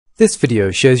This video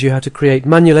shows you how to create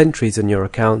manual entries in your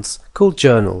accounts called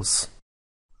journals.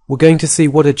 We're going to see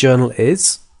what a journal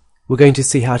is, we're going to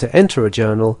see how to enter a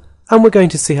journal, and we're going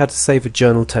to see how to save a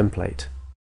journal template.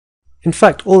 In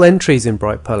fact, all entries in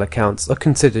Brightpearl accounts are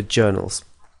considered journals.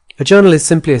 A journal is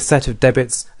simply a set of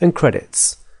debits and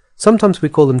credits. Sometimes we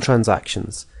call them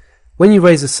transactions. When you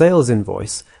raise a sales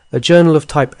invoice, a journal of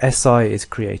type SI is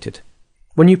created.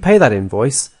 When you pay that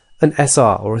invoice, an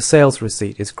SR or a sales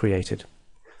receipt is created.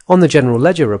 On the General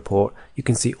Ledger report, you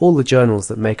can see all the journals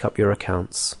that make up your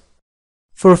accounts.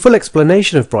 For a full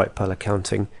explanation of Brightpearl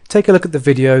accounting, take a look at the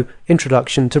video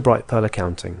Introduction to Brightpearl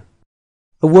Accounting.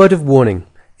 A word of warning: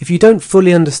 if you don't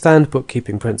fully understand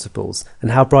bookkeeping principles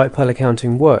and how Brightpearl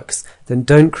accounting works, then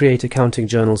don't create accounting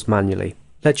journals manually.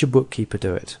 Let your bookkeeper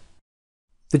do it.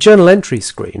 The journal entry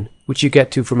screen, which you get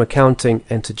to from Accounting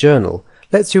Enter Journal,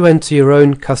 lets you enter your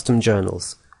own custom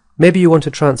journals. Maybe you want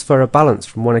to transfer a balance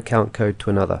from one account code to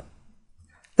another.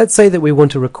 Let's say that we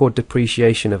want to record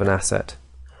depreciation of an asset.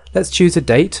 Let's choose a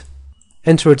date,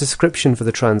 enter a description for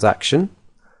the transaction,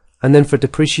 and then for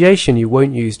depreciation you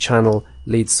won't use channel,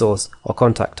 lead source or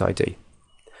contact ID.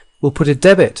 We'll put a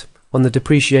debit on the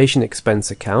depreciation expense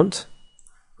account,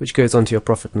 which goes onto your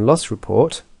profit and loss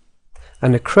report,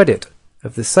 and a credit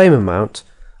of the same amount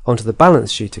onto the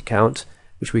balance sheet account,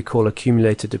 which we call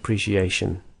accumulated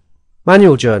depreciation.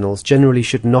 Manual journals generally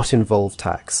should not involve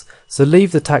tax, so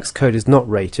leave the tax code as not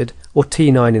rated or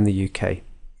T9 in the UK.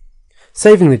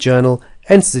 Saving the journal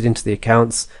enters it into the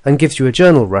accounts and gives you a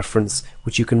journal reference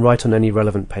which you can write on any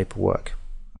relevant paperwork.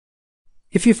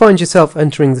 If you find yourself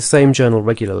entering the same journal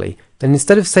regularly, then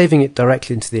instead of saving it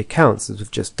directly into the accounts as we've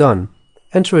just done,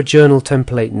 enter a journal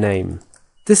template name.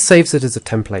 This saves it as a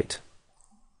template.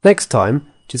 Next time,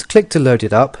 just click to load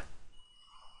it up,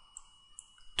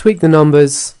 tweak the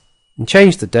numbers, and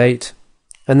change the date,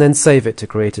 and then save it to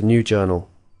create a new journal.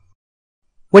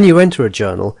 When you enter a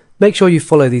journal, make sure you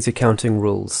follow these accounting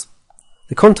rules.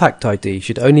 The contact ID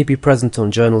should only be present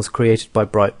on journals created by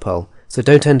Brightpearl, so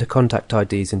don't enter contact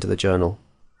IDs into the journal.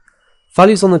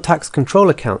 Values on the tax control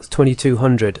accounts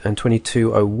 2200 and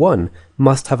 2201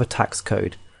 must have a tax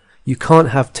code. You can't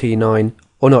have T9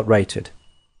 or not rated.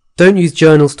 Don't use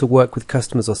journals to work with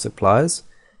customers or suppliers.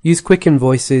 Use quick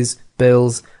invoices,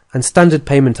 bills, and standard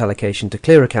payment allocation to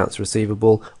clear accounts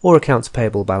receivable or accounts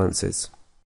payable balances.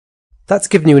 That's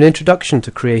given you an introduction to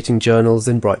creating journals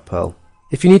in Brightpearl.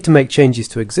 If you need to make changes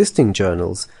to existing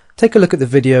journals, take a look at the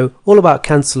video all about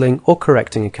cancelling or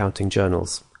correcting accounting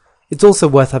journals. It's also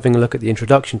worth having a look at the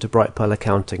introduction to Brightpearl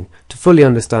accounting to fully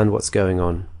understand what's going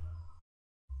on.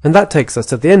 And that takes us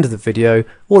to the end of the video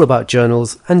all about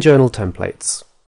journals and journal templates.